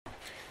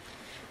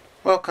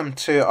Welcome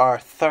to our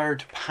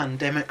third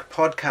pandemic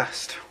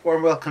podcast.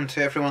 Warm welcome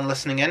to everyone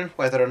listening in,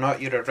 whether or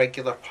not you're a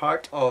regular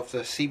part of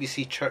the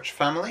CBC Church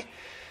family.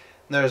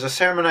 There's a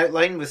sermon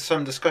outline with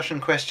some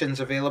discussion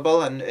questions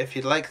available, and if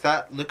you'd like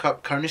that, look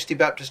up Carnoustie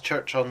Baptist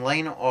Church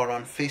online or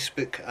on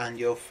Facebook and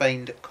you'll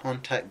find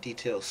contact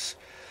details.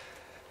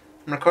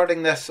 I'm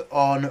recording this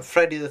on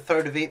Friday the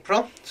 3rd of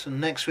April, so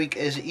next week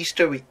is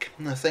Easter week.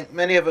 And I think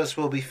many of us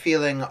will be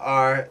feeling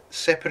our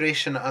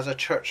separation as a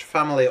church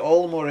family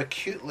all more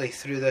acutely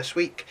through this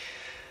week.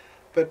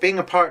 But being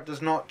apart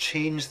does not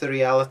change the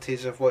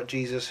realities of what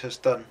Jesus has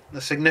done,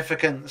 the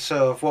significance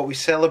of what we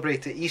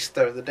celebrate at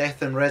Easter, the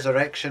death and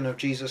resurrection of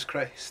Jesus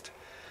Christ.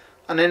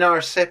 And in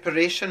our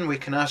separation, we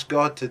can ask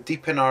God to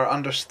deepen our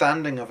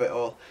understanding of it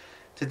all,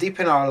 to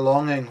deepen our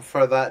longing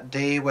for that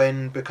day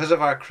when, because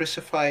of our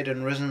crucified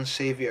and risen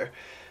Saviour,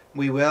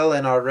 we will,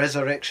 in our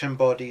resurrection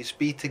bodies,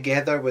 be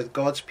together with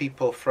God's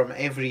people from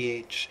every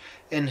age,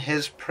 in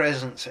His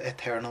presence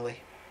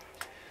eternally.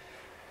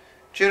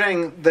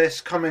 During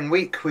this coming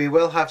week, we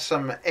will have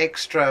some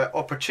extra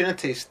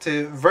opportunities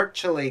to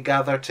virtually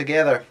gather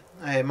together.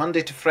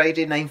 Monday to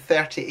Friday,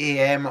 9:30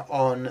 a.m.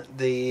 on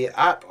the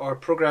app or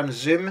programme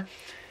Zoom.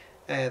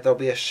 There'll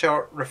be a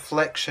short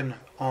reflection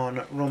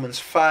on Romans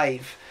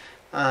 5.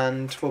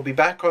 And we'll be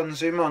back on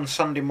Zoom on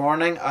Sunday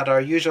morning at our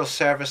usual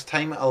service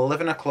time,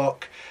 11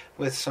 o'clock,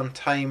 with some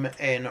time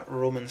in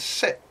Romans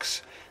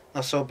 6.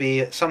 This will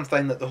be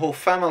something that the whole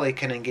family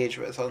can engage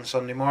with on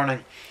Sunday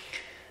morning.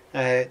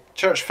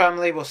 Church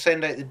family will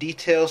send out the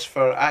details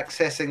for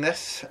accessing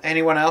this.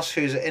 Anyone else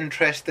who's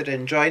interested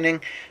in joining,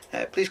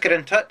 please get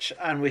in touch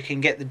and we can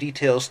get the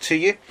details to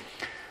you.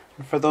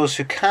 And for those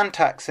who can't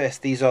access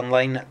these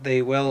online,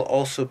 they will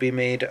also be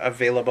made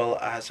available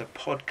as a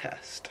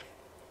podcast.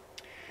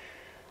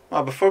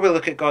 Well, before we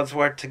look at God's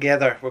Word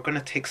together, we're going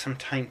to take some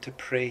time to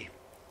pray.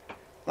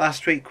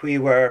 Last week we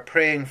were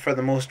praying for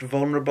the most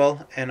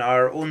vulnerable in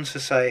our own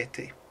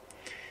society.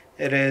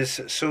 It is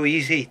so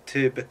easy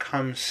to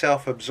become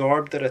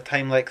self-absorbed at a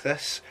time like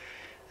this.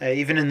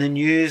 Even in the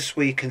news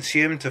we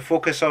consume, to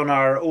focus on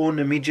our own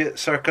immediate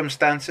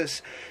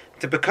circumstances,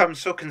 to become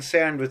so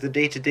concerned with the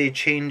day-to-day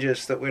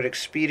changes that we're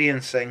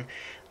experiencing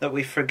that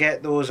we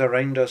forget those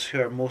around us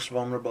who are most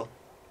vulnerable.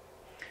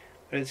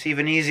 But it's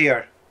even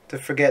easier to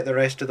forget the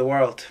rest of the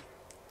world.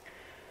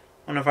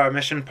 One of our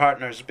mission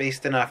partners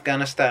based in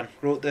Afghanistan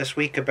wrote this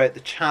week about the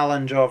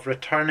challenge of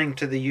returning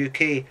to the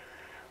UK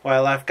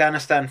while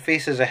Afghanistan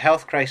faces a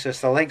health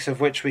crisis the likes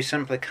of which we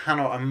simply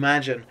cannot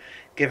imagine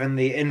given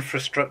the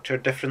infrastructure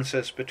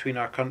differences between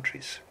our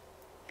countries.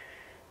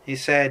 He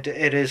said,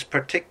 "It is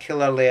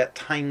particularly at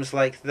times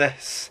like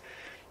this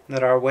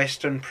that our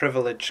Western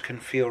privilege can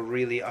feel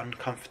really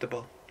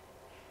uncomfortable."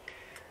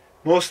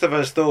 Most of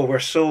us, though, we're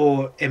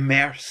so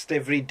immersed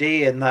every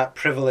day in that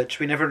privilege,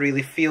 we never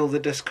really feel the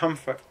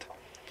discomfort.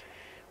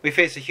 We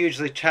face a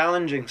hugely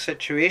challenging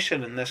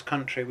situation in this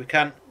country. We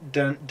can't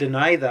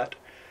deny that.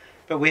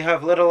 But we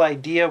have little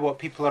idea what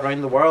people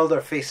around the world are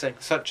facing,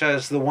 such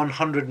as the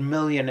 100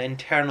 million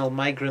internal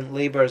migrant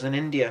labourers in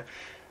India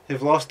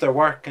who've lost their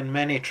work and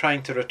many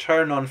trying to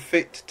return on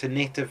foot to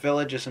native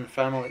villages and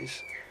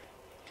families.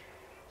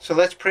 So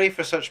let's pray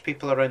for such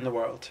people around the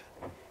world,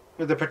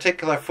 with a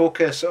particular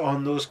focus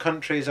on those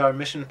countries our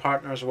mission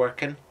partners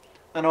work in,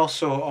 and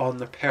also on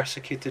the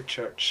persecuted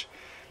church.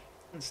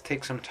 Let's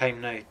take some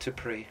time now to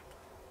pray.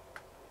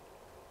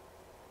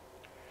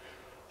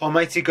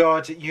 Almighty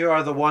God, you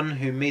are the one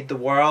who made the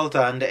world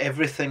and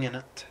everything in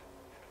it.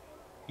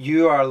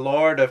 You are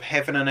Lord of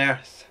heaven and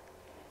earth,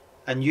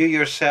 and you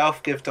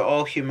yourself give to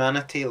all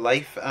humanity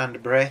life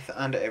and breath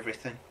and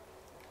everything.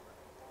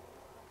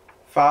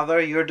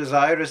 Father, your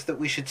desire is that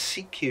we should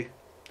seek you,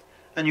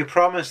 and you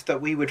promised that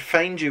we would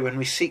find you when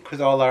we seek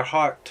with all our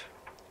heart.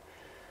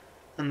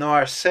 And though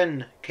our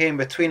sin came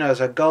between us,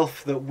 a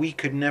gulf that we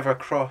could never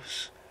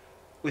cross,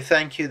 we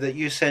thank you that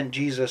you sent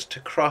Jesus to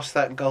cross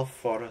that gulf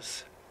for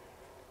us,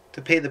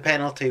 to pay the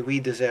penalty we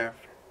deserve,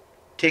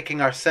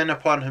 taking our sin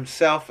upon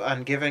himself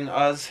and giving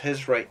us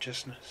his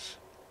righteousness.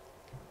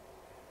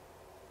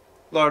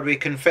 Lord, we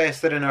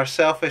confess that in our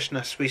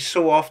selfishness we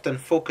so often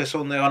focus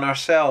only on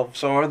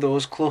ourselves or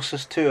those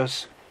closest to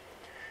us.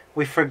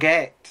 We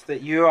forget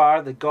that you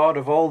are the God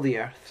of all the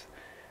earth,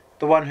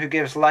 the one who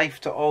gives life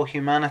to all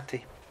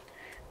humanity,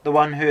 the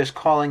one who is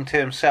calling to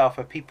himself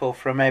a people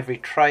from every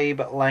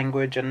tribe,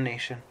 language and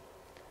nation.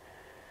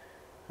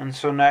 And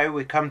so now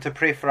we come to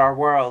pray for our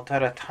world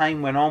at a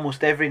time when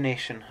almost every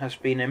nation has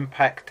been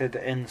impacted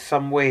in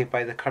some way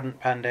by the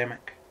current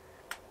pandemic.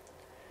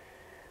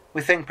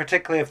 We think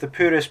particularly of the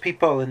poorest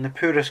people in the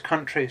poorest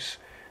countries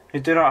who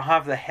do not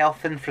have the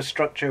health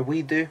infrastructure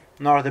we do,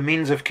 nor the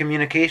means of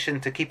communication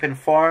to keep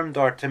informed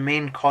or to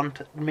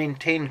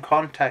maintain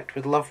contact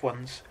with loved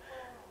ones.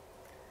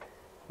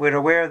 We're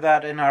aware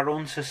that in our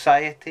own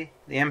society,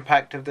 the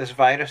impact of this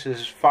virus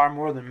is far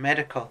more than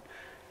medical,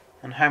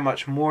 and how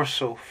much more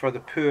so for the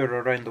poor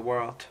around the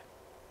world.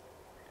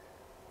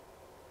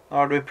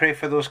 Lord, we pray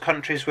for those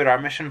countries where our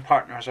mission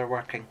partners are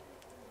working.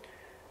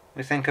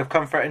 We think of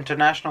Comfort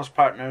International's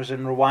partners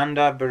in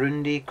Rwanda,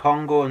 Burundi,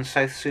 Congo and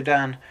South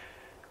Sudan,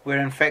 where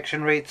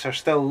infection rates are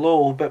still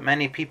low, but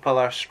many people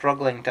are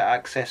struggling to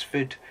access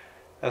food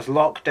as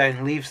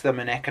lockdown leaves them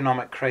in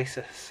economic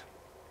crisis.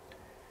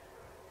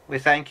 We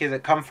thank you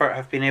that Comfort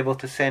have been able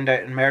to send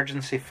out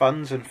emergency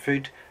funds and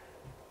food,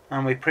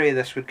 and we pray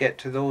this would get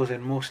to those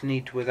in most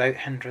need without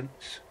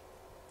hindrance.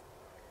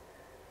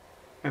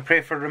 We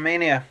pray for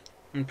Romania,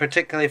 and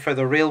particularly for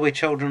the railway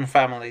children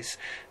families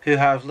who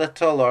have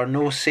little or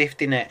no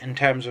safety net in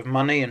terms of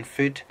money and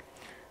food,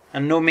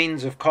 and no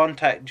means of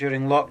contact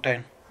during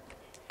lockdown.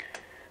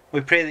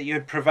 We pray that you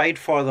would provide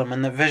for them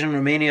and that Vision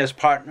Romania's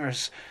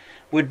partners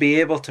would be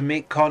able to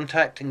make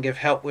contact and give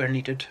help where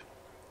needed.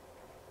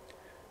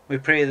 We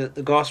pray that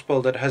the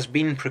gospel that has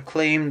been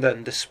proclaimed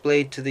and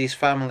displayed to these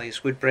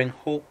families would bring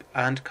hope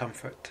and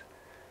comfort.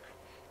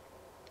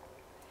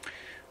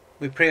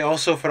 We pray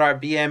also for our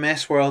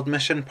BMS World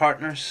Mission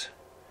partners.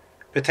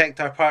 Protect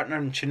our partner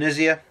in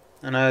Tunisia,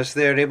 and as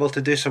they are able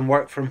to do some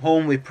work from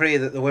home, we pray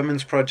that the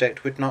Women's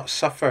Project would not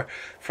suffer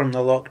from the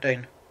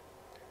lockdown.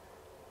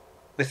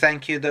 We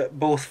thank you that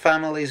both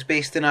families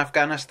based in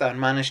Afghanistan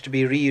managed to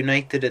be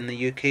reunited in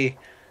the UK.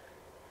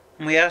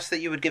 And we ask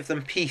that you would give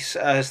them peace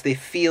as they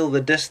feel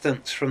the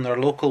distance from their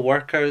local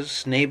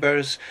workers,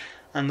 neighbours,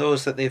 and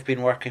those that they've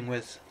been working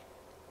with.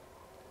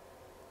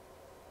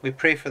 We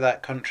pray for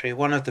that country,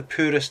 one of the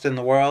poorest in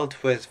the world,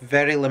 with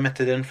very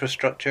limited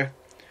infrastructure.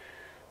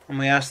 And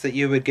we ask that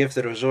you would give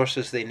the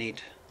resources they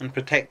need and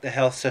protect the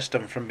health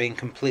system from being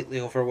completely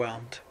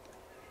overwhelmed.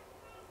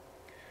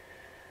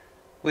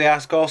 We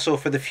ask also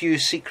for the few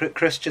secret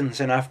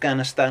Christians in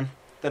Afghanistan,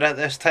 that at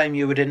this time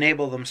you would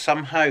enable them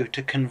somehow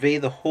to convey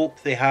the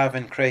hope they have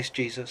in Christ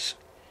Jesus.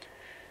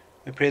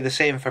 We pray the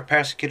same for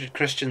persecuted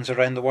Christians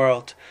around the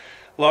world.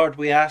 Lord,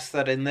 we ask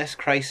that in this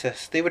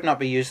crisis they would not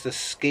be used as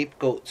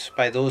scapegoats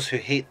by those who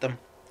hate them,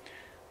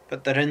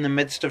 but that in the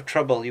midst of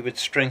trouble you would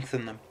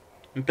strengthen them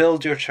and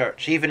build your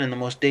church even in the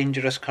most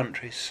dangerous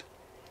countries.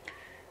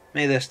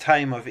 May this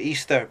time of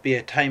Easter be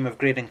a time of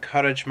great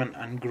encouragement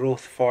and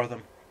growth for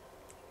them.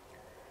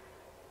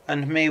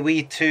 And may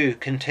we too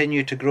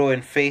continue to grow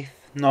in faith,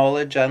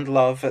 knowledge and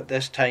love at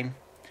this time,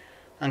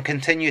 and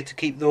continue to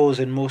keep those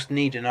in most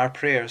need in our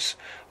prayers,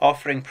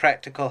 offering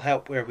practical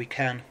help where we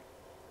can.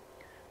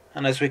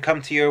 And as we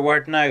come to your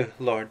word now,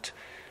 Lord,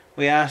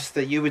 we ask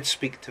that you would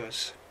speak to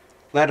us.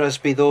 Let us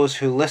be those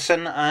who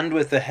listen and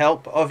with the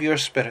help of your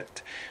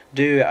Spirit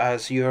do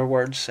as your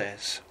word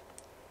says.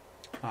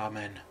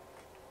 Amen.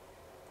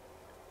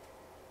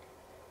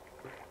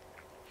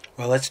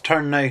 Well, let's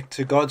turn now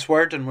to God's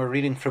Word, and we're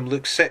reading from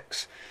Luke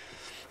 6.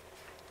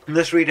 And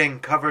this reading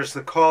covers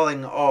the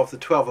calling of the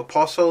 12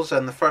 apostles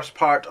and the first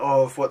part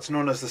of what's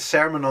known as the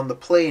Sermon on the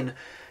Plain.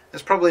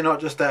 It's probably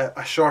not just a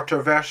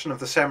shorter version of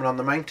the Sermon on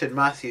the Mount in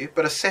Matthew,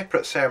 but a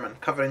separate sermon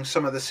covering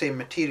some of the same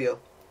material.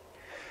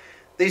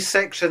 These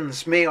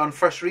sections may on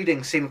first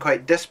reading seem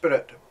quite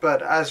disparate,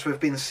 but as we've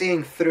been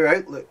seeing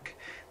throughout Luke,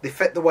 they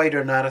fit the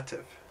wider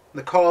narrative.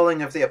 The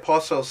calling of the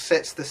apostles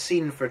sets the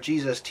scene for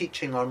Jesus'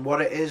 teaching on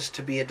what it is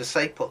to be a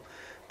disciple,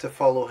 to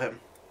follow him.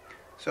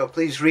 So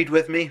please read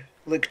with me,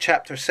 Luke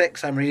chapter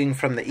 6. I'm reading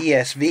from the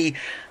ESV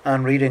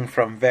and reading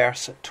from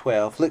verse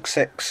 12. Luke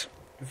 6,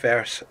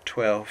 verse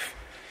 12.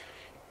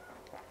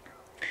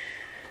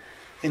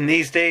 In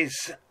these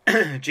days,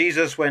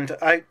 Jesus went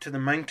out to the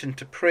mountain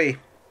to pray,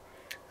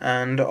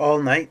 and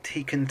all night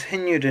he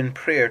continued in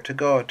prayer to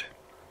God.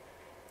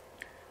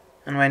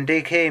 And when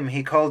day came,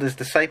 he called his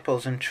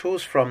disciples and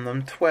chose from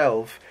them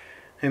 12,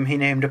 whom he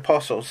named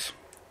apostles: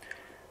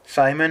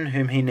 Simon,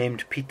 whom he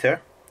named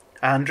Peter,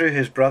 Andrew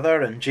his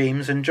brother, and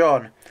James and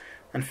John,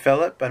 and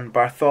Philip and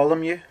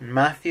Bartholomew, and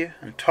Matthew,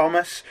 and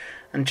Thomas,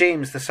 and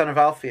James the son of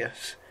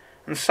Alphaeus,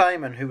 and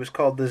Simon, who was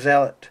called the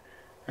Zealot,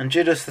 and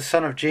Judas the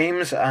son of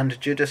James, and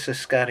Judas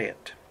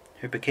Iscariot,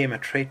 who became a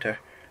traitor.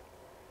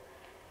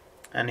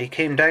 And he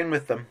came down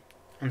with them,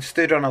 and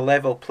stood on a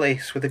level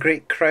place with a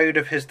great crowd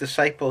of his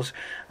disciples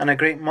and a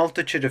great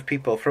multitude of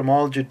people from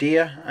all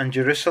Judea and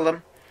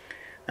Jerusalem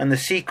and the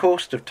sea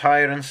coast of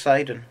Tyre and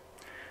Sidon,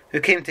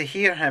 who came to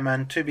hear him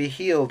and to be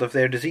healed of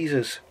their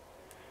diseases.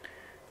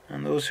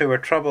 And those who were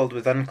troubled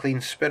with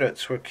unclean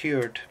spirits were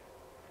cured.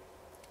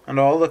 And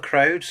all the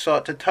crowd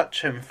sought to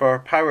touch him, for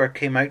power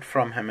came out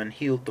from him and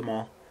healed them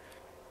all.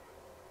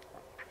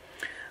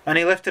 And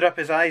he lifted up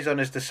his eyes on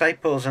his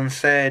disciples and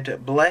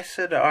said,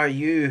 Blessed are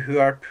you who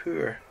are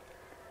poor,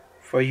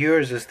 for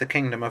yours is the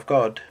kingdom of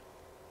God.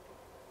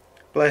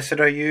 Blessed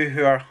are you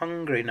who are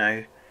hungry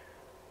now,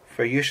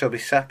 for you shall be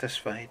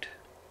satisfied.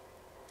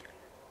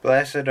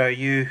 Blessed are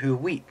you who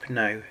weep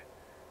now,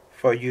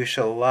 for you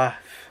shall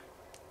laugh.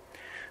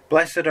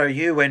 Blessed are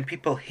you when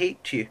people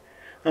hate you,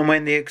 and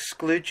when they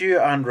exclude you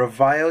and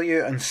revile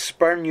you and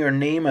spurn your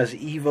name as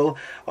evil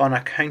on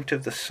account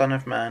of the Son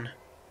of Man.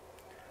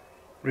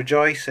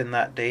 Rejoice in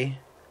that day,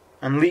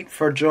 and leap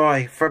for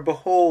joy, for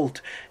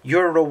behold,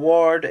 your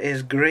reward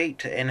is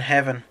great in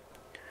heaven,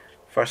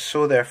 for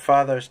so their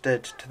fathers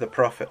did to the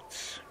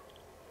prophets.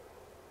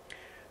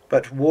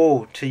 But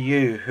woe to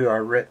you who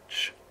are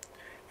rich,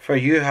 for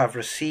you have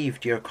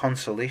received your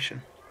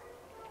consolation.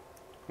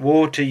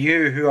 Woe to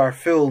you who are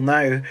full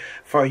now,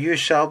 for you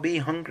shall be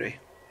hungry.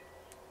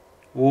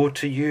 Woe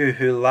to you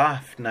who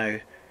laugh now,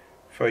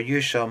 for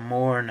you shall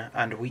mourn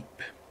and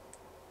weep.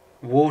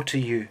 Woe to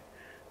you,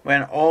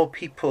 when all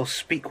people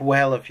speak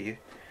well of you,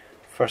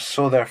 for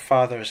so their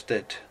fathers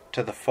did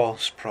to the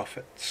false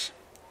prophets.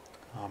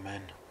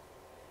 Amen.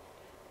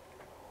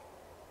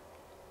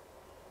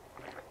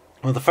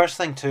 Well, the first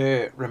thing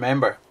to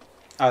remember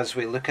as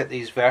we look at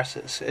these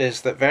verses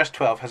is that verse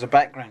 12 has a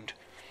background.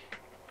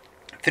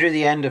 Through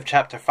the end of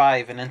chapter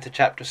 5 and into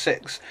chapter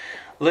 6,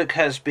 Luke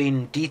has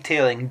been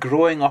detailing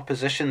growing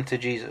opposition to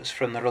Jesus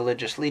from the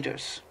religious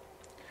leaders.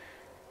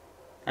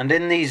 And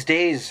in these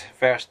days,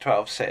 verse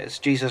 12 says,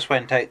 Jesus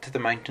went out to the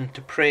mountain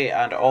to pray,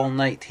 and all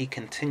night he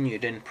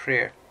continued in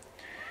prayer.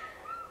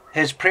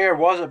 His prayer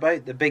was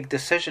about the big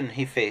decision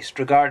he faced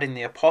regarding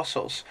the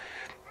apostles,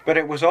 but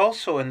it was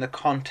also in the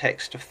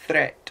context of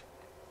threat.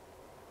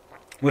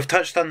 We've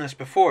touched on this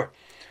before.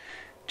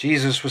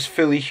 Jesus was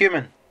fully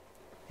human.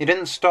 He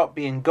didn't stop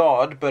being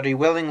God, but he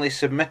willingly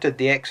submitted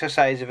the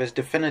exercise of his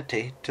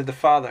divinity to the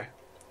Father.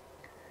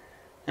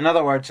 In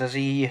other words, as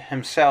he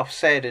himself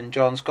said in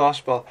John's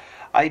Gospel,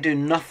 I do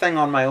nothing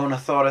on my own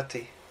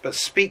authority, but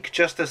speak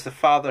just as the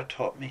Father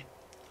taught me.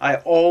 I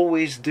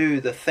always do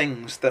the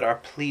things that are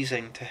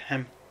pleasing to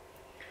him.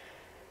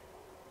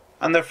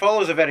 And there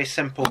follows a very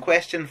simple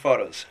question for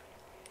us.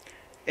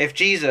 If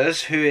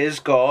Jesus, who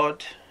is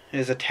God, who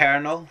is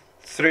eternal,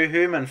 through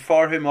whom and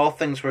for whom all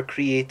things were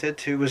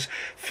created, who was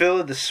full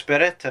of the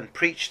Spirit and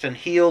preached and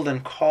healed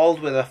and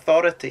called with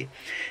authority,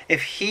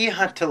 if he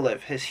had to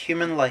live his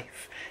human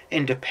life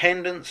in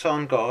dependence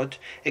on God,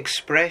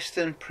 expressed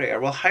in prayer,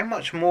 well, how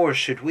much more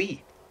should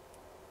we?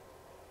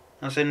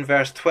 As in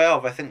verse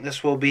 12, I think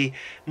this will be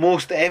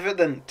most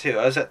evident to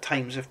us at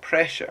times of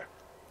pressure.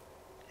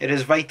 It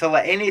is vital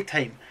at any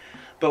time,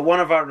 but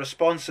one of our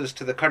responses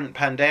to the current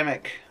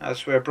pandemic,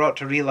 as we're brought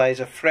to realise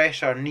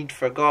afresh our need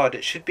for God,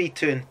 it should be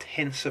to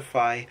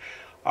intensify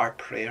our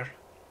prayer.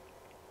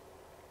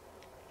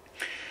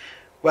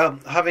 Well,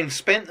 having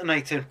spent the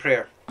night in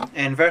prayer,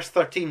 in verse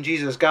 13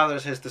 Jesus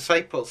gathers his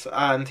disciples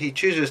and he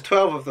chooses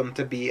 12 of them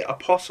to be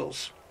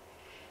apostles.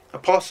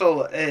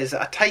 Apostle is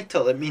a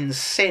title, it means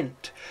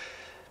sent.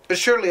 But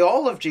surely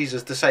all of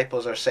Jesus'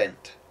 disciples are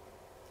sent.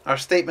 Our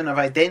statement of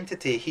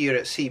identity here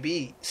at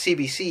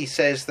CBC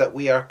says that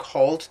we are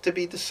called to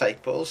be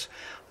disciples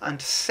and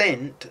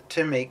sent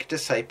to make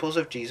disciples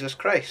of Jesus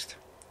Christ.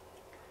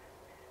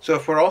 So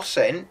if we're all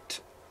sent,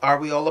 are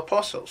we all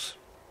apostles?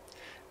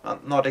 Well,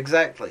 not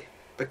exactly,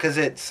 because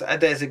it's a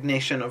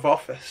designation of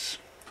office.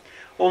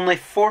 Only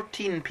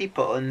 14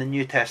 people in the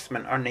New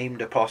Testament are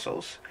named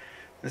apostles.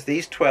 There's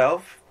these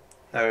 12,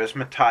 there's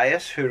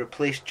Matthias who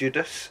replaced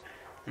Judas,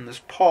 and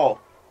there's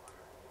Paul.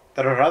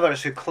 There are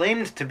others who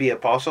claimed to be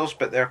apostles,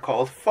 but they're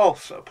called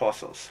false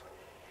apostles.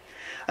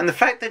 And the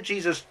fact that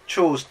Jesus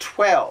chose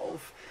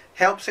 12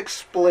 helps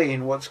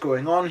explain what's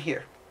going on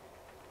here.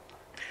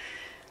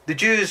 The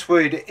Jews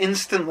would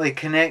instantly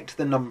connect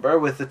the number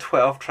with the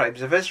 12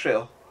 tribes of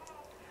Israel.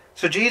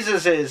 So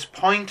Jesus is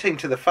pointing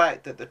to the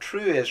fact that the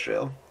true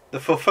Israel, the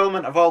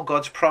fulfillment of all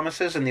God's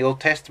promises in the Old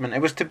Testament,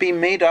 it was to be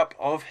made up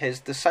of his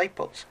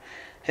disciples,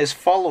 his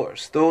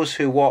followers, those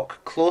who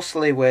walk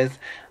closely with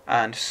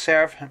and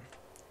serve him.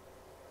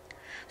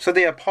 So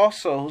the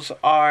apostles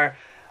are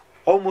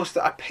almost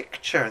a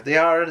picture. They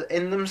are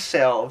in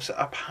themselves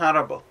a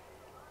parable.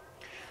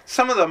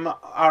 Some of them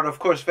are, of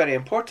course, very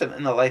important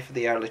in the life of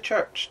the early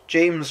church.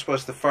 James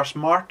was the first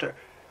martyr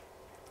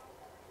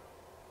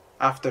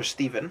after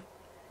Stephen.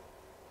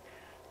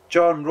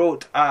 John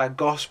wrote a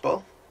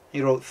gospel.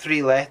 He wrote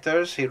 3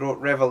 letters. He wrote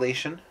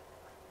Revelation.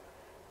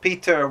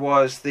 Peter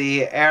was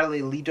the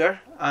early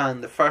leader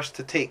and the first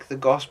to take the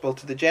gospel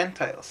to the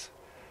Gentiles.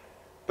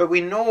 But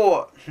we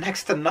know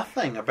next to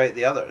nothing about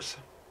the others.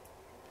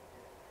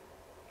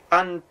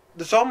 And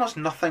there's also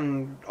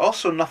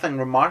nothing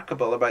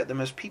remarkable about them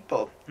as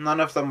people. None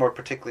of them were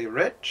particularly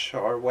rich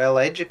or well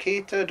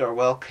educated or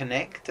well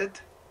connected.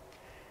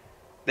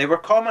 They were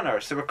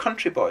commoners, they were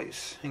country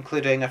boys,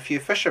 including a few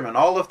fishermen.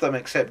 All of them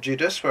except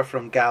Judas were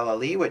from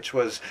Galilee, which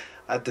was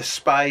a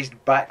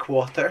despised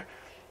backwater.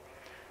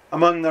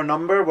 Among their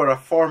number were a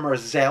former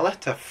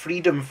zealot, a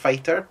freedom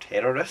fighter,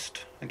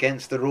 terrorist,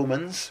 against the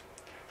Romans,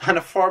 and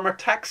a former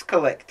tax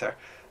collector,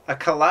 a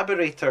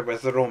collaborator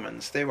with the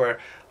Romans. They were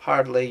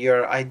hardly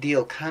your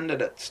ideal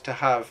candidates to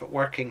have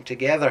working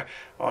together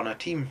on a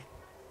team.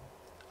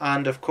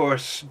 And of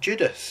course,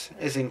 Judas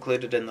is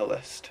included in the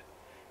list.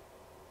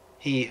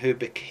 He who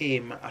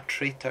became a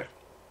traitor.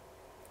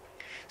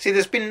 See,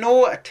 there's been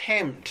no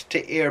attempt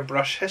to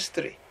airbrush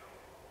history,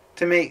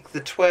 to make the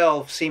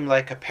 12 seem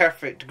like a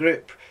perfect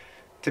group,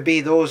 to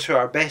be those who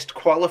are best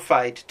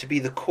qualified to be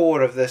the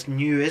core of this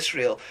new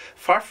Israel.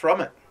 Far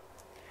from it.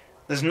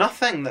 There's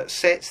nothing that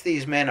sets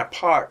these men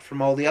apart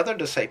from all the other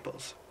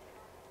disciples.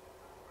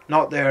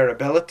 Not their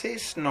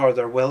abilities, nor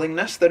their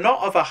willingness. They're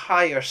not of a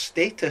higher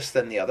status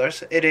than the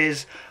others. It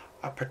is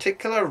a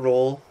particular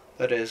role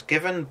that is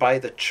given by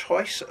the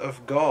choice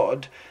of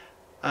God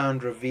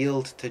and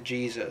revealed to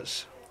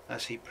Jesus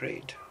as he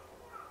prayed.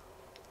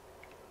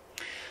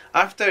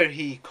 After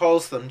he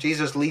calls them,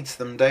 Jesus leads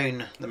them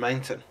down the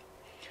mountain.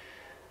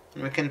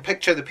 And we can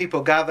picture the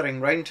people gathering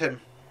round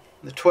him,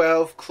 the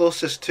 12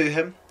 closest to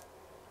him.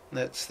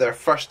 That's their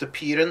first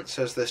appearance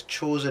as this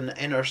chosen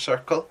inner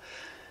circle.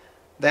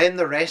 Then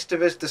the rest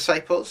of his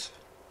disciples,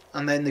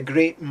 and then the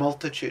great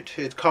multitude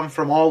who had come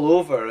from all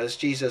over as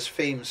Jesus'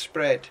 fame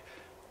spread.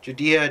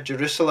 Judea,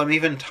 Jerusalem,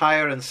 even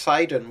Tyre and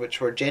Sidon,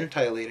 which were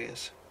Gentile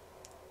areas.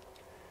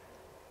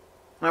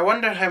 And I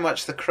wonder how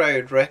much the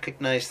crowd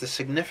recognised the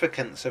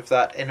significance of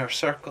that inner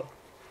circle.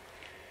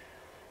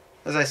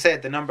 As I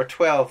said, the number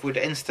 12 would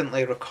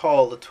instantly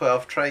recall the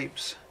 12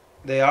 tribes.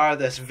 They are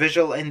this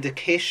visual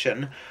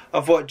indication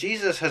of what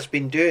Jesus has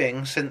been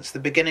doing since the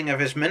beginning of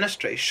his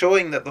ministry,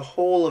 showing that the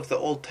whole of the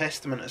Old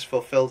Testament is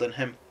fulfilled in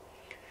him.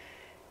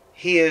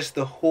 He is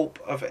the hope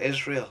of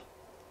Israel.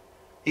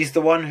 He's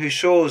the one who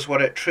shows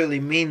what it truly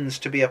means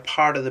to be a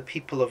part of the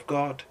people of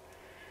God.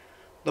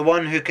 The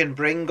one who can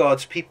bring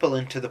God's people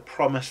into the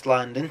promised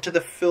land, into the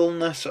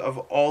fullness of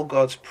all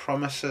God's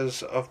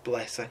promises of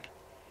blessing.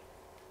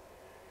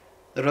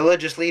 The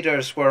religious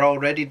leaders were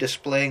already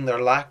displaying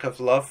their lack of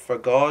love for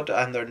God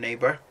and their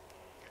neighbour.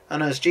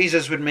 And as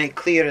Jesus would make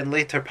clear in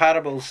later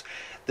parables,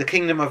 the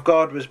kingdom of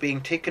God was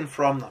being taken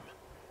from them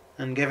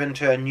and given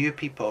to a new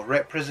people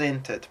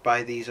represented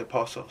by these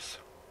apostles.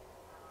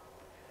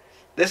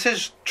 This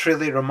is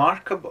truly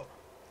remarkable,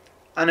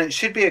 and it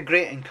should be a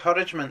great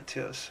encouragement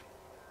to us.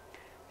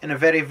 In a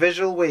very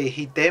visual way,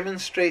 he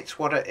demonstrates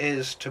what it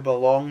is to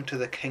belong to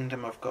the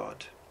kingdom of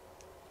God.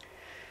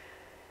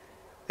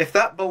 If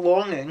that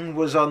belonging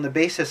was on the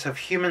basis of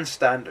human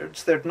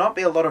standards, there'd not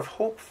be a lot of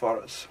hope for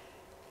us.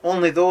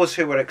 Only those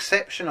who were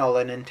exceptional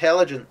in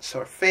intelligence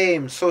or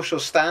fame, social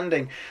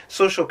standing,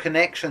 social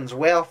connections,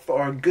 wealth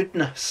or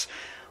goodness,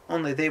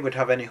 only they would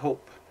have any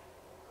hope.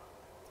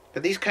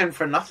 But these count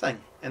for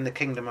nothing in the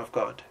kingdom of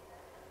God.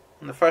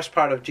 And the first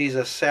part of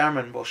Jesus'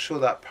 sermon will show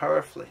that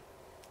powerfully.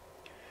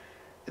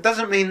 It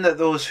doesn't mean that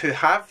those who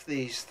have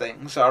these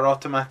things are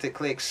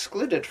automatically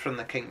excluded from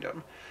the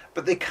kingdom,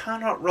 but they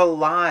cannot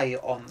rely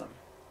on them.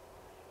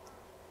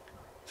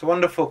 It's a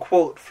wonderful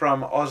quote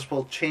from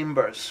Oswald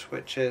Chambers,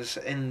 which is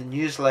in the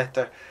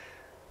newsletter.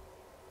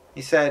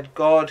 He said,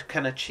 God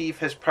can achieve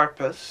his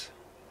purpose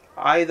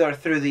either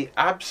through the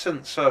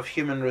absence of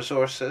human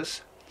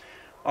resources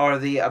or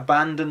the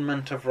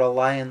abandonment of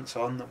reliance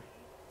on them.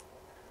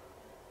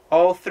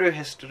 All through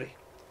history,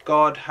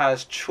 God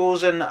has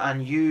chosen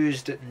and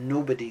used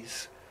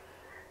nobodies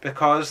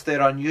because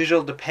their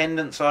unusual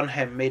dependence on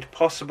him made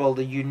possible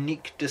the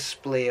unique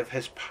display of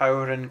his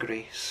power and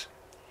grace.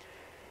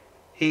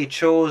 He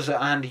chose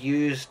and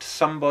used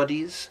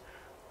somebodies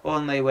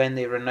only when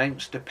they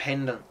renounced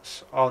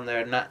dependence on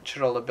their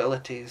natural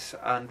abilities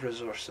and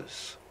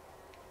resources.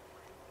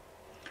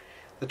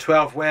 The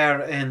 12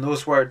 were, in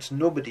those words,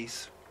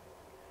 nobodies.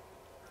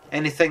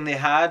 Anything they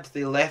had,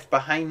 they left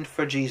behind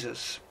for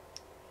Jesus.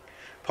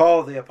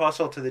 Paul, the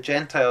apostle to the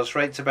Gentiles,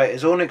 writes about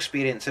his own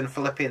experience in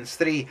Philippians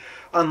 3.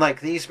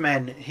 Unlike these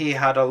men, he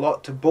had a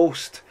lot to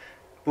boast,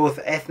 both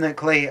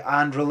ethnically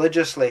and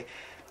religiously.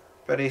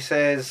 But he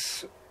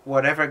says,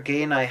 whatever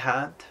gain I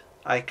had,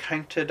 I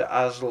counted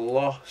as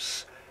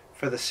loss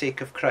for the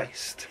sake of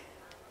Christ.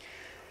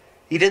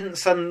 He didn't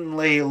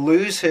suddenly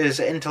lose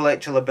his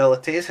intellectual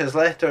abilities. His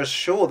letters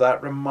show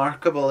that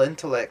remarkable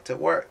intellect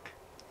at work.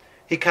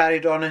 He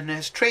carried on in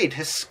his trade,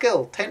 his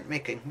skill, tent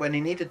making, when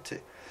he needed to.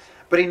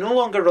 But he no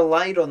longer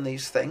relied on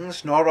these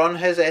things, nor on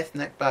his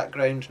ethnic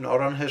background,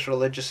 nor on his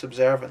religious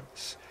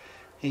observance.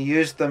 He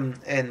used them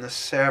in the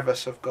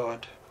service of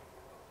God.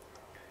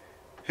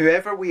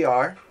 Whoever we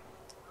are,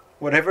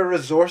 whatever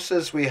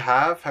resources we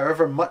have,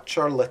 however much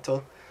or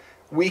little,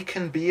 we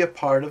can be a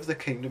part of the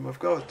kingdom of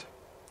God.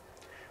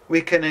 We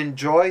can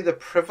enjoy the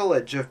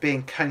privilege of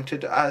being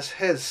counted as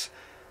his,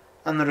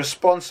 and the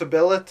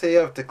responsibility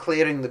of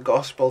declaring the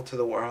gospel to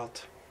the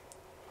world.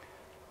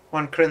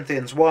 1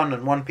 Corinthians 1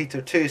 and 1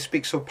 Peter 2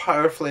 speak so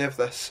powerfully of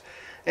this.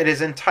 It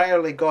is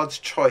entirely God's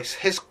choice,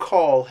 his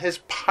call, his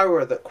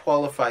power that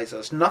qualifies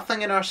us,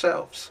 nothing in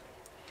ourselves.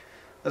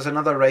 As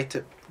another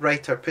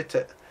writer put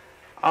it,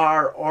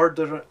 our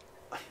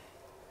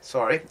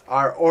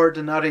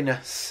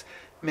ordinariness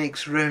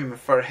makes room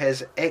for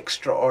his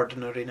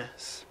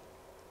extraordinariness.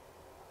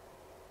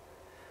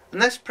 And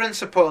this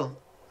principle,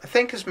 I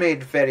think, is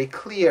made very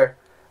clear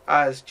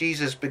as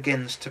Jesus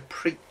begins to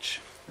preach.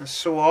 And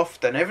so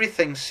often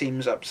everything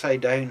seems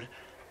upside down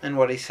in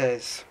what he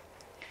says.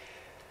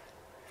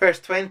 Verse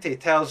 20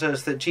 tells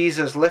us that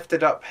Jesus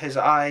lifted up his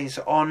eyes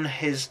on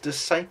his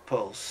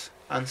disciples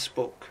and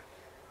spoke.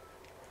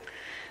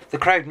 The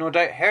crowd no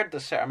doubt heard the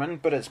sermon,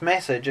 but its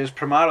message is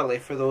primarily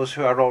for those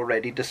who are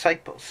already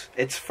disciples.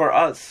 It's for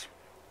us.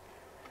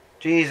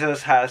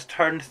 Jesus has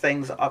turned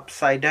things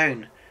upside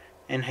down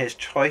in his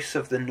choice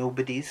of the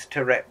nobodies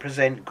to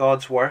represent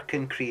God's work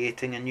in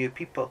creating a new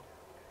people.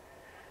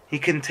 He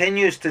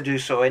continues to do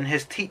so in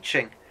his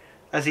teaching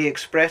as he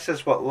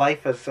expresses what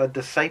life as a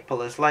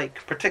disciple is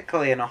like,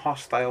 particularly in a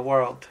hostile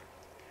world.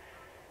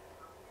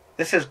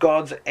 This is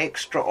God's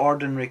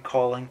extraordinary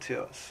calling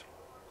to us.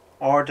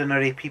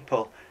 Ordinary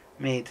people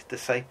made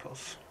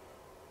disciples.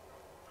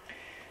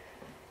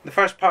 The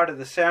first part of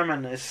the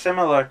sermon is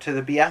similar to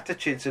the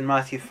Beatitudes in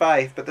Matthew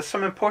 5, but there's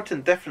some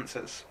important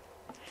differences.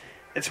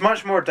 It's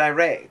much more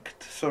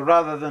direct, so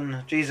rather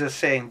than Jesus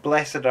saying,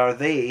 "Blessed are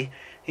they,"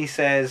 he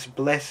says,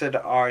 "Blessed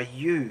are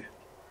you."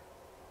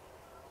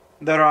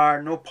 There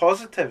are no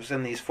positives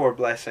in these 4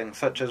 blessings,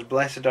 such as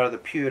 "Blessed are the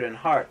pure in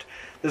heart."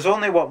 There's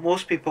only what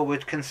most people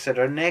would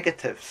consider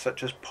negatives,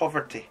 such as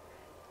poverty.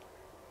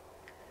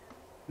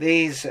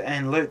 These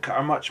in Luke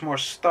are much more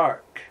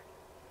stark.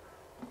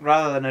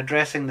 Rather than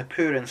addressing the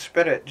poor in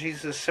spirit,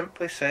 Jesus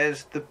simply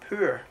says the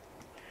poor.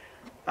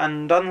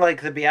 And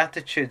unlike the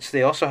Beatitudes,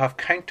 they also have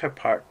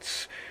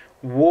counterparts.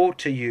 Woe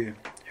to you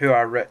who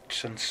are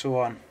rich, and so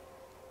on.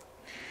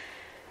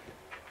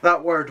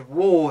 That word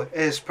woe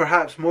is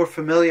perhaps more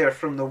familiar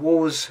from the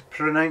woes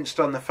pronounced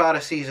on the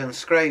Pharisees and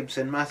scribes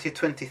in Matthew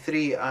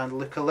 23 and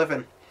Luke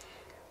 11.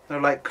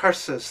 They're like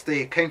curses,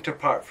 the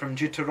counterpart from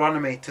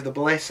Deuteronomy to the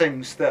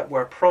blessings that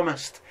were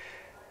promised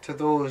to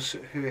those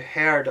who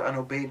heard and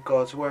obeyed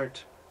God's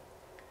word.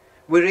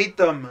 We read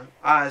them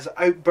as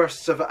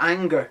outbursts of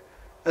anger,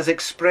 as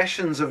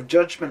expressions of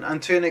judgment,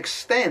 and to an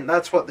extent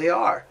that's what they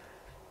are.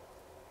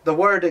 The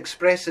word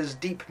expresses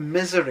deep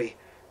misery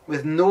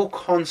with no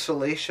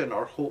consolation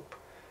or hope.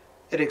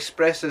 It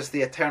expresses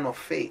the eternal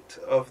fate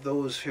of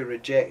those who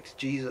reject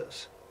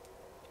Jesus.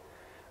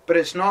 But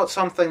it's not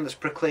something that's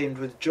proclaimed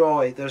with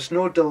joy. There's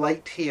no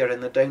delight here in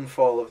the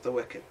downfall of the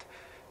wicked,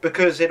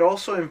 because it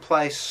also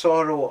implies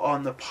sorrow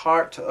on the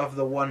part of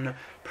the one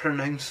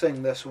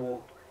pronouncing this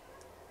woe.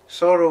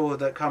 Sorrow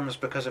that comes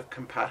because of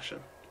compassion.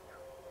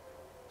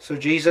 So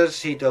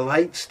Jesus, he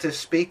delights to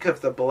speak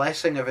of the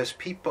blessing of his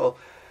people,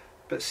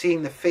 but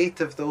seeing the fate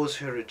of those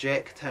who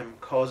reject him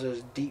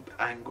causes deep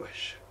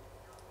anguish.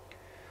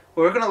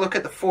 Well, we're going to look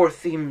at the 4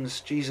 themes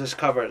Jesus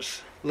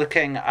covers,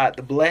 looking at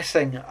the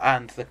blessing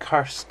and the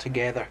curse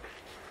together.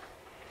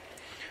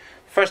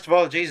 First of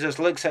all, Jesus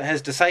looks at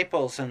his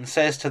disciples and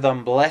says to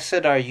them,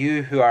 "Blessed are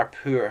you who are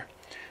poor,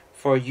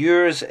 for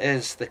yours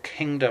is the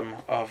kingdom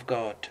of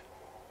God."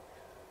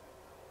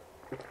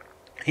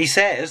 He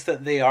says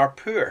that they are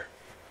poor.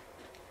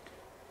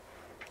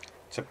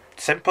 It's a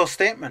simple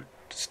statement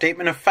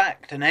of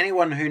fact, and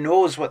anyone who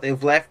knows what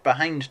they've left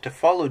behind to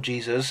follow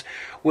Jesus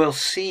will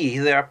see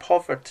their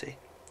poverty.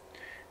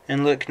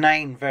 In Luke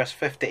 9 verse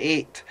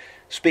 58,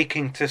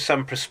 speaking to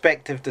some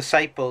prospective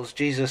disciples,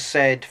 Jesus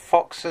said,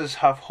 "Foxes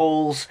have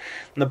holes,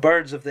 and the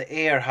birds of the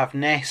air have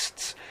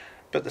nests,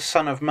 but the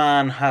Son of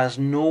Man has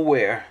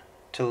nowhere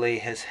to lay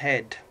his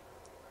head."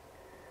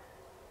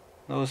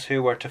 Those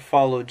who were to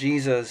follow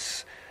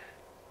Jesus,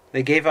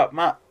 they gave up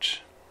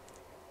much.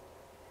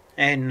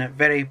 In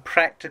very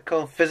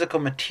practical, physical,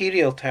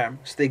 material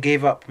terms, they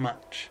gave up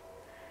much.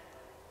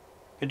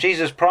 But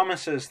Jesus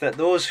promises that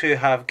those who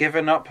have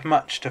given up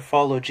much to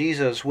follow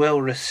Jesus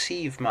will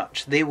receive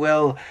much. They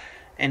will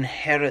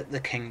inherit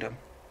the kingdom.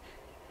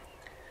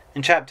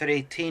 In chapter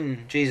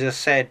 18, Jesus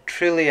said,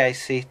 "Truly I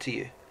say to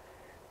you,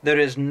 there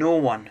is no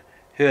one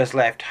who has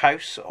left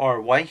house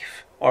or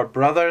wife or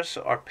brothers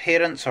or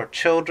parents or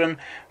children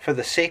for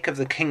the sake of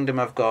the kingdom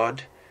of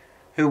God,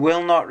 who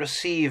will not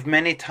receive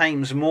many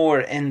times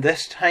more in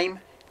this time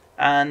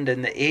and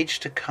in the age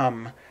to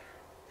come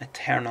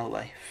eternal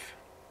life."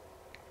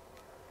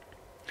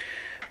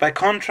 By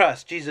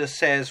contrast, Jesus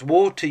says,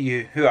 "Woe to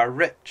you who are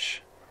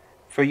rich,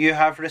 for you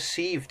have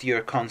received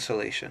your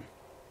consolation."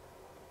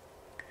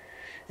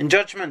 In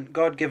judgment,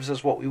 God gives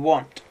us what we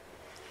want.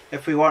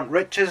 If we want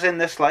riches in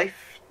this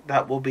life,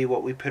 that will be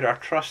what we put our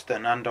trust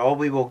in, and all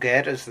we will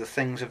get is the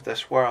things of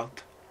this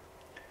world.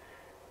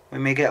 We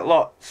may get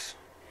lots,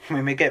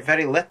 we may get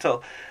very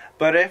little,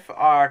 but if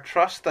our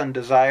trust and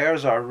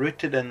desires are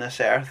rooted in this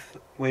earth,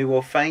 we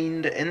will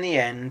find in the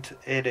end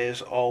it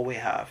is all we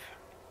have.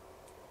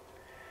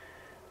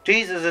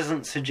 Jesus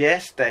isn't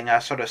suggesting a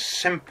sort of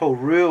simple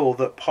rule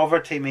that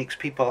poverty makes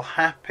people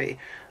happy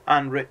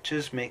and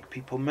riches make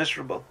people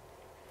miserable.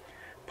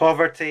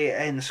 Poverty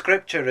in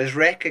Scripture is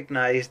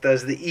recognised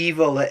as the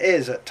evil it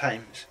is at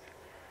times.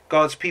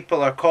 God's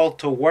people are called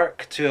to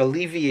work to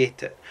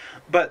alleviate it.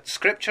 But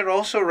Scripture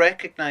also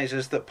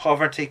recognises that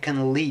poverty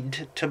can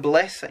lead to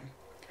blessing,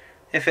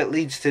 if it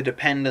leads to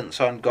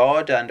dependence on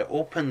God and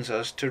opens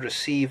us to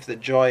receive the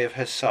joy of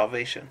His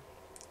salvation.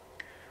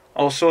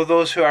 Also,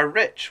 those who are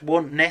rich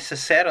won't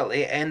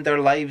necessarily end their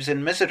lives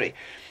in misery.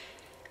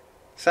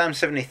 Psalm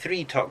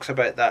 73 talks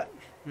about that.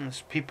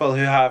 It's people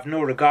who have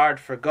no regard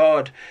for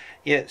God,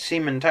 yet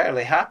seem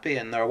entirely happy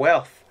in their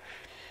wealth.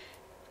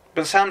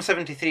 But Psalm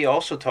 73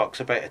 also talks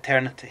about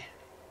eternity.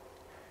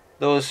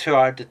 Those who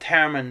are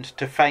determined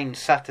to find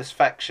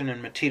satisfaction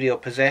in material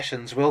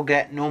possessions will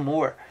get no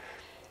more.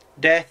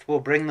 Death will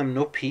bring them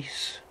no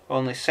peace,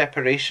 only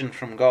separation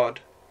from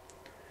God.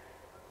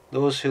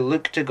 Those who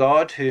look to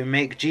God, who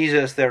make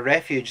Jesus their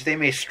refuge, they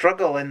may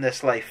struggle in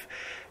this life,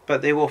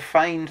 but they will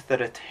find that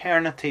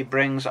eternity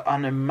brings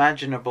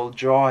unimaginable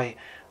joy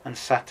and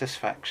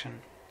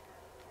satisfaction.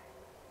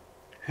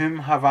 Whom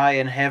have I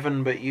in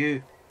heaven but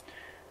you?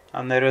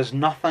 and there is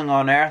nothing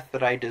on earth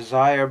that I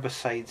desire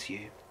besides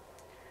you.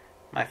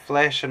 My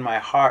flesh and my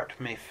heart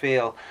may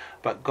fail,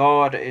 but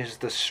God is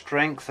the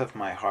strength of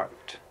my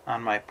heart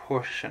and my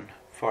portion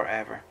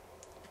forever.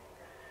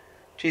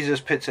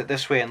 Jesus puts it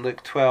this way in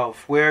Luke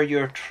 12, where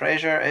your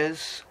treasure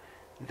is,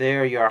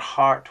 there your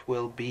heart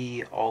will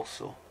be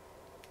also.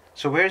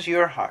 So where's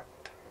your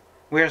heart?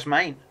 Where's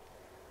mine?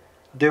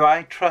 Do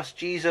I trust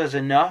Jesus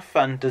enough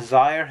and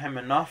desire him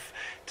enough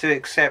to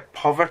accept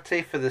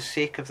poverty for the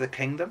sake of the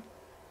kingdom,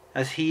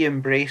 as he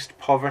embraced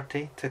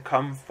poverty to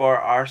come for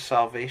our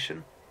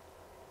salvation?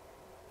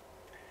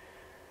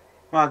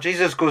 Well,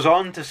 Jesus goes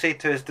on to say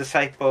to his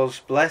disciples,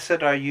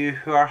 "Blessed are you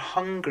who are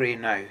hungry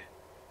now,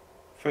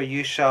 for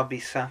you shall be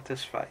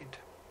satisfied."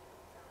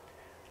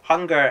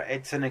 Hunger,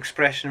 it's an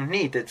expression of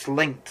need. It's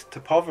linked to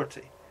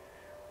poverty.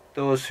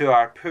 Those who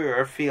are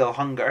poor feel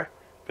hunger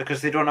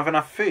because they don't have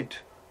enough food.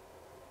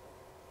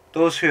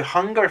 Those who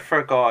hunger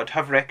for God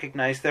have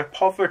recognized their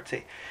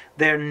poverty,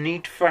 their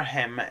need for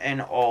him in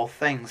all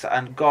things,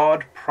 and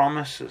God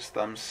promises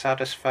them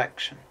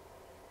satisfaction.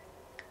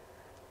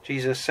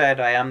 Jesus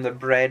said, "I am the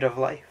bread of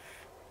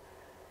life.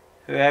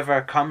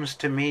 Whoever comes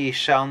to me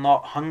shall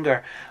not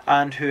hunger,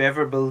 and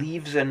whoever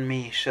believes in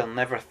me shall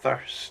never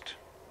thirst."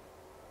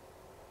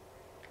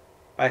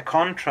 By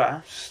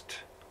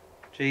contrast,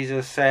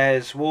 Jesus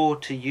says, "Woe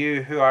to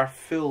you who are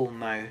full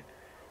now,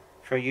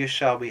 for you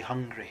shall be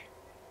hungry."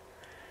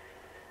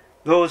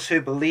 Those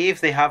who believe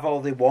they have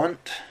all they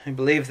want, who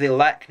believe they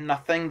lack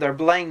nothing, they're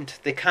blind.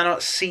 They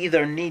cannot see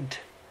their need.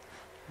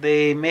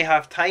 They may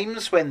have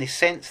times when they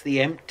sense the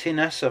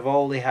emptiness of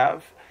all they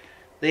have.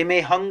 They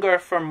may hunger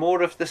for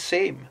more of the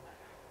same.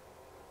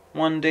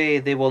 One day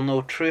they will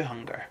know true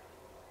hunger,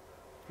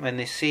 when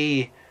they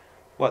see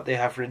what they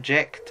have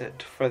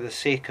rejected for the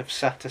sake of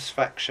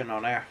satisfaction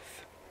on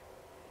earth.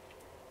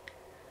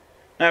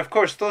 Now, of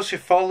course, those who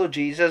follow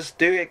Jesus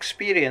do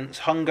experience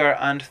hunger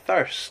and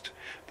thirst,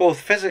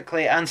 both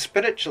physically and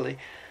spiritually.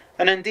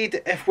 And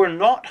indeed, if we're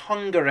not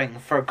hungering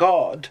for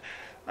God,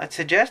 I'd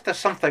suggest there's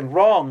something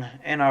wrong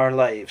in our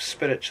lives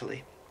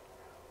spiritually.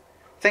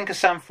 Think of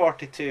Psalm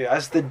 42.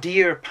 "As the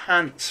deer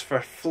pants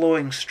for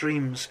flowing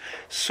streams,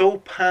 so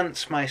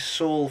pants my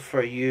soul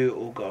for you,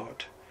 O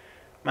God.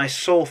 My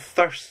soul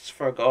thirsts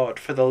for God,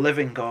 for the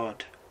living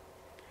God."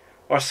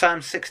 Or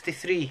Psalm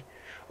 63.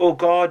 "O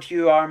God,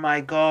 you are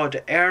my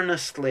God.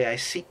 Earnestly I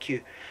seek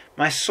you.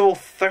 My soul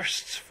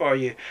thirsts for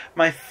you.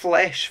 My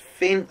flesh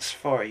faints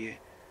for you,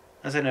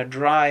 as in a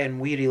dry and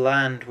weary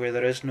land where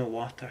there is no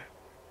water."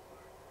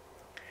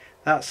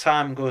 That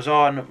psalm goes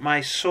on,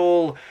 "My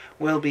soul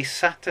will be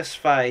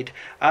satisfied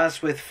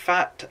as with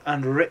fat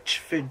and rich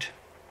food."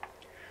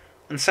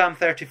 And Psalm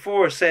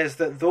 34 says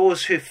that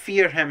those who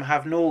fear him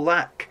have no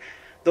lack.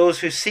 Those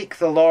who seek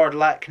the Lord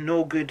lack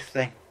no good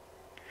thing.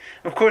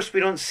 Of course,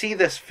 we don't see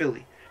this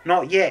fully.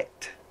 Not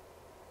yet.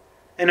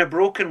 In a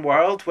broken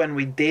world, when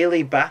we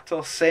daily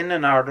battle sin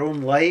in our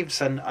own lives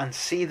and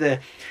see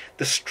the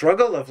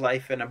struggle of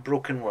life in a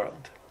broken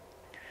world,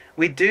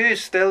 we do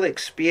still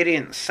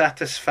experience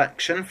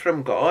satisfaction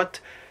from God,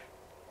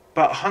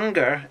 but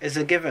hunger is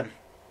a given.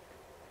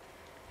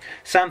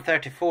 Psalm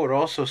 34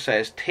 also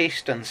says,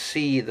 "Taste and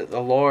see that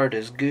the Lord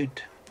is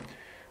good.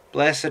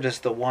 Blessed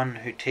is the one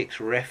who takes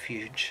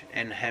refuge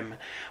in him."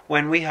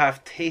 When we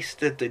have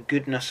tasted the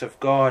goodness of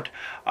God,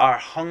 our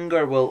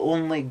hunger will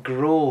only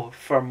grow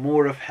for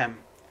more of him.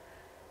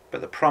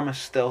 But the promise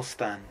still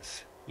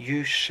stands.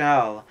 You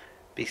shall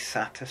be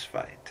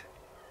satisfied.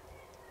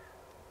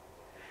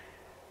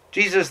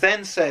 Jesus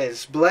then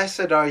says,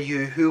 "Blessed are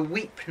you who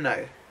weep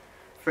now,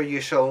 for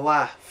you shall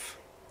laugh."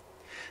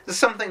 This is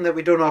something that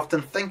we don't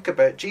often think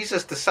about.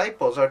 Jesus'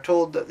 disciples are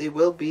told that they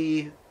will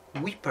be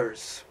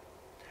weepers.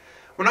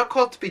 We're not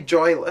called to be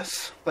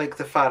joyless, like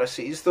the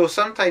Pharisees, though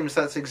sometimes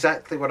that's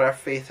exactly where our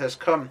faith has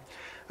come.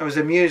 I was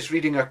amused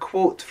reading a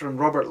quote from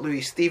Robert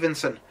Louis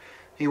Stevenson.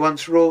 He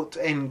once wrote,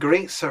 in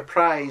great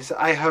surprise,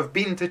 "I have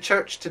been to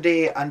church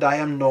today and I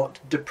am not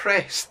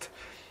depressed."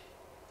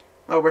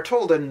 Well, we're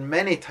told in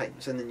many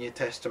times in the New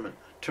Testament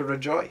to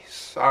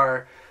rejoice.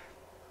 Our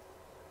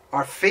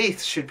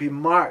faith should be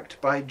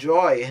marked by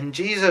joy. In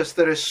Jesus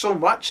there is so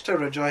much to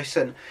rejoice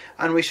in,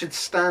 and we should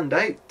stand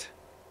out,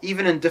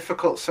 even in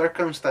difficult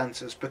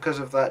circumstances, because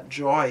of that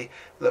joy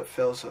that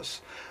fills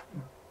us.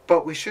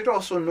 But we should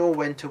also know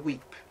when to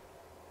weep.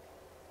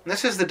 And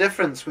this is the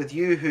difference with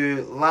you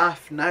who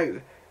laugh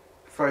now,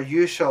 for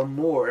you shall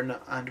mourn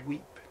and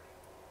weep.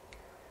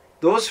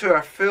 Those who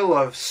are full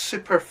of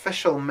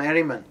superficial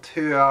merriment,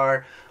 who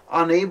are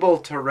unable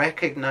to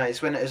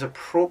recognize when it is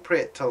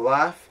appropriate to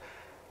laugh,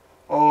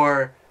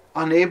 or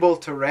unable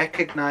to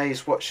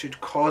recognize what should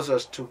cause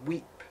us to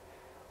weep,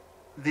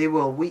 they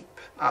will weep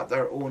at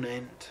their own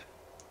end.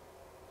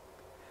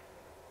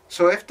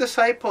 So if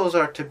disciples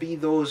are to be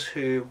those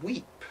who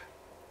weep,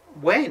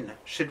 when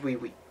should we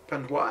weep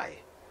and why?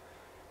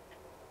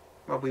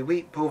 Well, we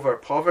weep over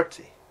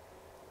poverty,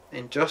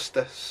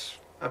 injustice,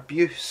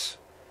 abuse,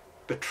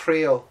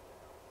 betrayal,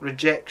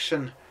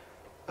 rejection,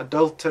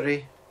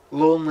 adultery,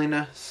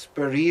 loneliness,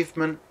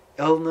 bereavement,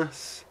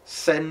 illness,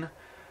 sin.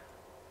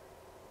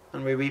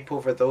 and we weep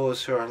over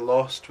those who are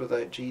lost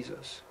without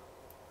Jesus.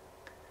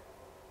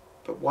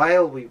 But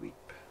while we weep,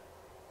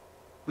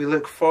 we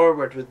look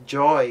forward with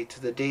joy to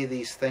the day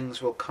these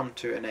things will come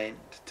to an end,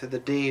 to the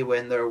day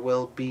when there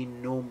will be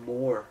no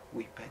more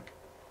weeping.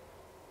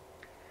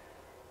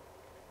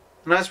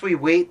 And as we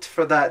wait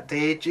for that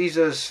day,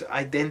 Jesus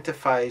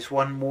identifies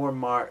one more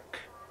mark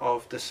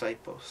of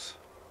disciples.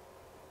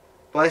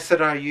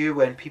 Blessed are you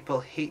when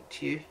people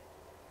hate you,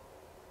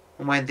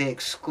 and when they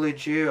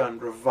exclude you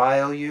and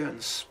revile you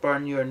and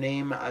spurn your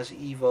name as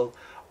evil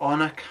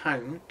on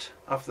account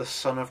of the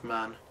Son of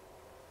Man.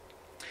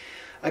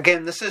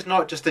 Again, this is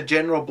not just a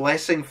general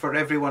blessing for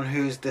everyone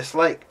who is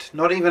disliked,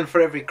 not even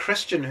for every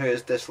Christian who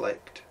is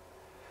disliked.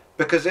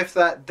 Because if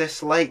that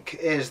dislike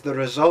is the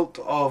result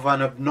of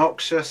an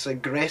obnoxious,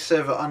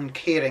 aggressive,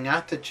 uncaring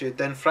attitude,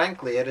 then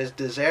frankly it is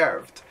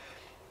deserved.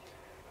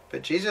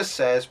 But Jesus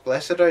says,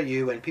 blessed are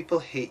you when people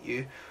hate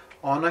you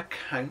on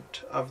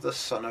account of the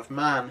Son of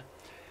Man.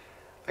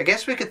 I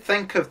guess we could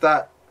think of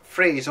that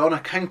phrase, on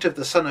account of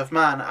the Son of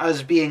Man,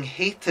 as being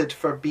hated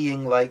for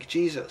being like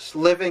Jesus,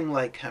 living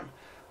like him,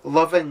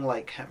 loving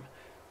like him,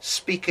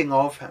 speaking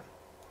of him.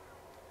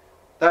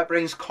 That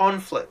brings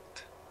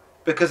conflict,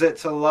 because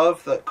it's a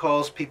love that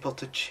calls people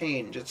to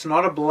change. It's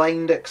not a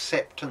blind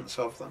acceptance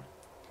of them.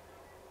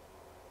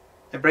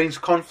 It brings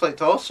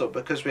conflict also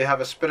because we have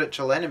a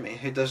spiritual enemy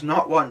who does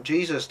not want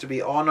Jesus to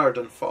be honoured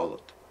and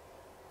followed.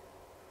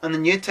 And the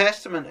New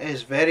Testament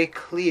is very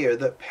clear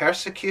that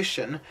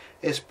persecution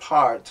is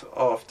part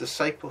of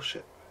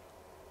discipleship.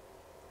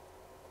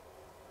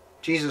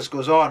 Jesus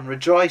goes on,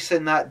 rejoice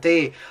in that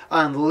day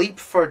and leap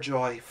for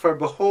joy, for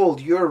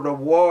behold, your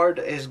reward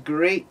is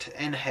great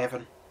in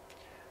heaven,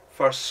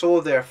 for so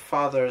their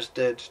fathers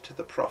did to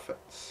the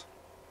prophets.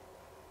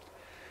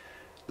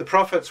 The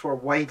prophets were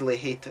widely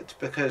hated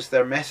because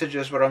their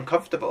messages were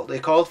uncomfortable. They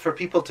called for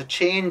people to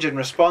change in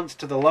response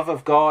to the love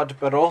of God,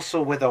 but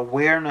also with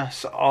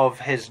awareness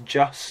of his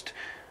just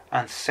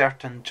and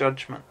certain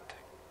judgment.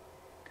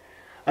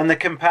 And the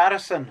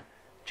comparison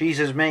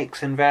Jesus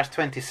makes in verse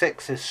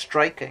 26 is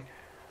striking.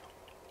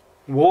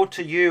 Woe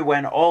to you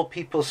when all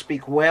people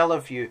speak well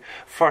of you,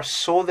 for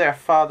so their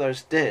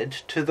fathers did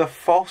to the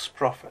false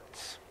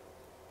prophets.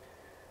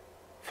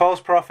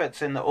 False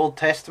prophets in the Old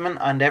Testament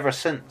and ever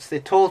since, they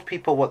told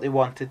people what they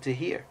wanted to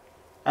hear,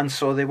 and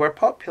so they were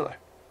popular.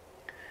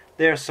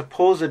 Their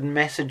supposed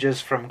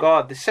messages from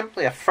God, they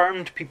simply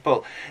affirmed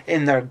people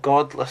in their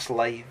godless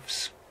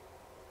lives.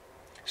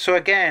 So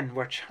again,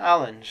 we're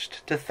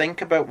challenged to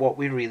think about what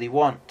we really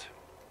want.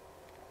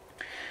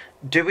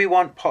 Do we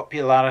want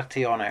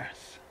popularity on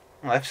earth?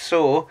 Well, if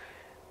so,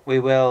 we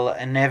will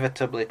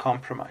inevitably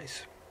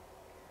compromise.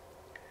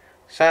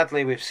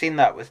 Sadly, we've seen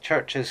that with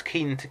churches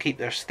keen to keep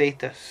their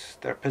status,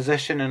 their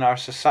position in our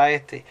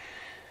society.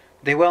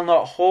 They will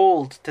not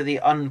hold to the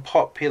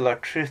unpopular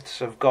truths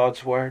of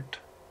God's word.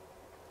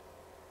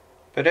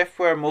 But if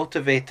we're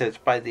motivated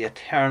by the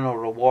eternal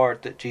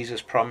reward that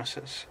Jesus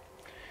promises,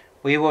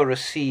 we will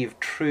receive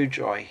true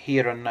joy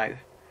here and now,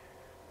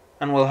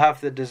 and will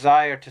have the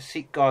desire to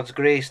seek God's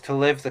grace to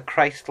live the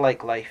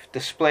Christ-like life,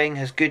 displaying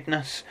his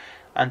goodness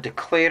and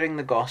declaring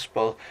the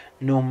gospel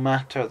no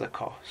matter the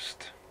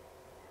cost.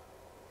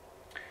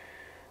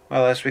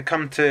 Well, as we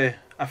come to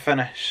a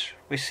finish,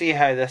 we see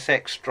how this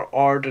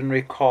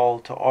extraordinary call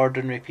to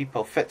ordinary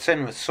people fits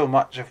in with so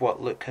much of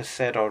what Luke has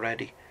said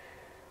already.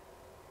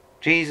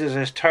 Jesus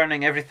is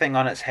turning everything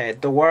on its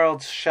head. The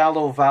world's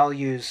shallow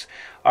values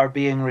are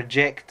being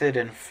rejected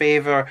in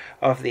favour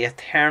of the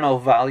eternal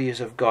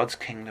values of God's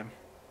kingdom.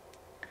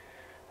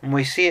 And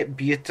we see it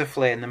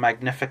beautifully in the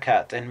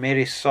Magnificat in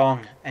Mary's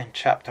song in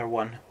chapter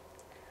 1.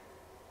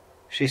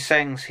 She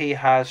sings, he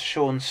has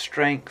shown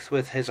strength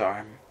with his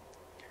arm.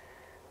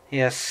 He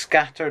has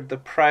scattered the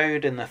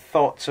proud in the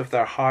thoughts of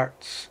their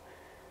hearts.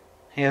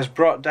 He has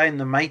brought down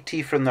the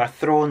mighty from their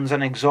thrones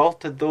and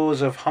exalted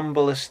those of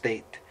humble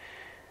estate.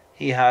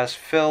 He has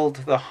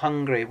filled the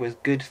hungry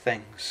with good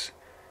things,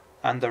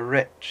 and the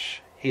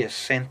rich he has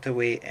sent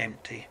away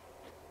empty.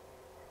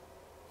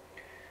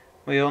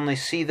 We only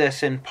see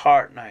this in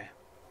part now,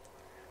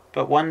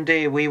 but one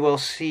day we will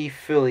see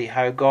fully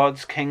how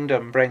God's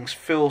kingdom brings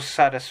full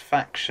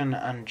satisfaction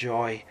and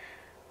joy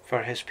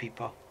for his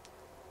people.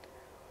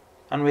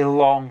 And we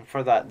long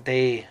for that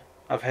day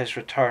of his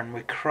return.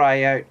 We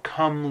cry out,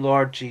 come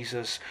Lord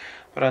Jesus.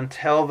 But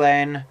until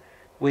then,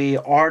 we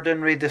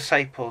ordinary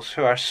disciples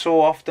who are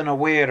so often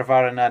aware of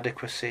our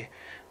inadequacy,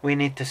 we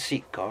need to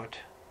seek God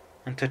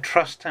and to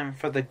trust him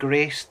for the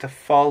grace to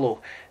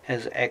follow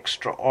his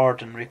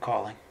extraordinary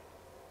calling.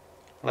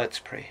 Let's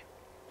pray.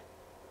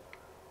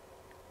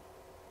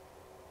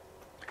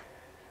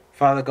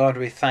 Father God,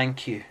 we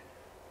thank you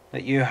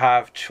that you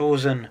have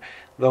chosen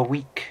the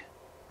weak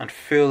and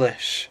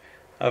foolish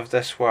of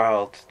this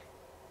world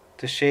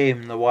to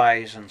shame the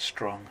wise and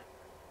strong.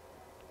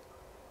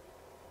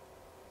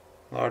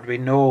 Lord, we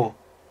know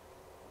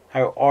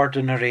how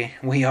ordinary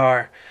we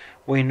are.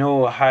 We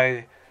know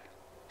how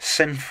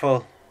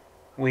sinful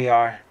we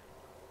are.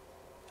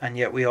 And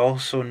yet we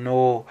also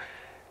know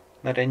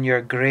that in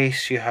your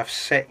grace you have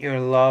set your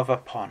love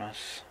upon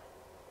us.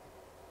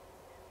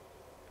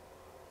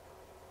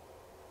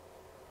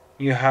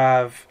 You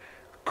have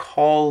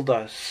called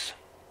us.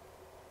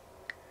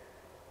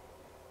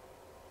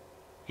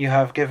 You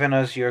have given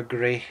us your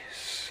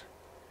grace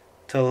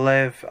to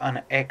live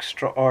an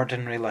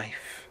extraordinary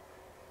life.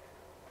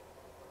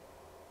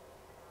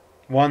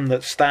 One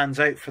that stands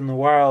out from the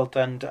world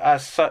and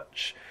as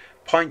such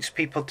points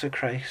people to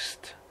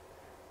Christ.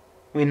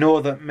 We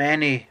know that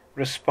many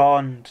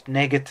respond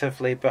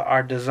negatively, but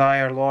our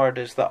desire, Lord,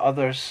 is that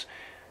others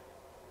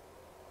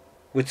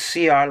would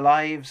see our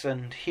lives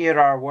and hear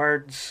our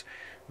words,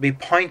 be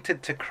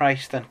pointed to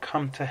Christ and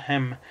come to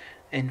Him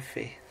in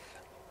faith.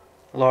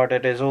 Lord,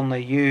 it is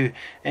only you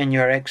in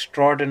your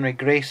extraordinary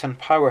grace and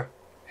power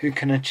who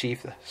can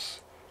achieve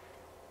this.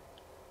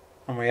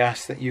 And we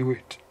ask that you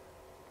would.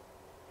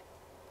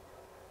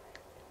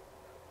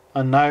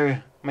 And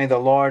now may the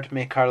Lord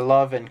make our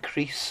love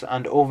increase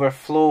and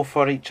overflow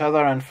for each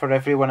other and for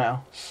everyone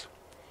else.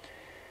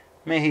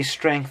 May He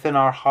strengthen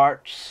our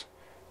hearts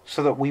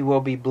so that we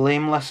will be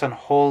blameless and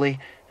holy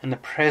in the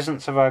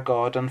presence of our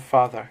God and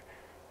Father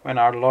when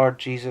our Lord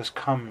Jesus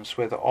comes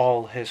with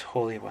all His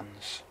holy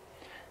ones.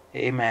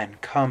 Amen.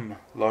 Come,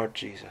 Lord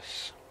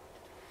Jesus.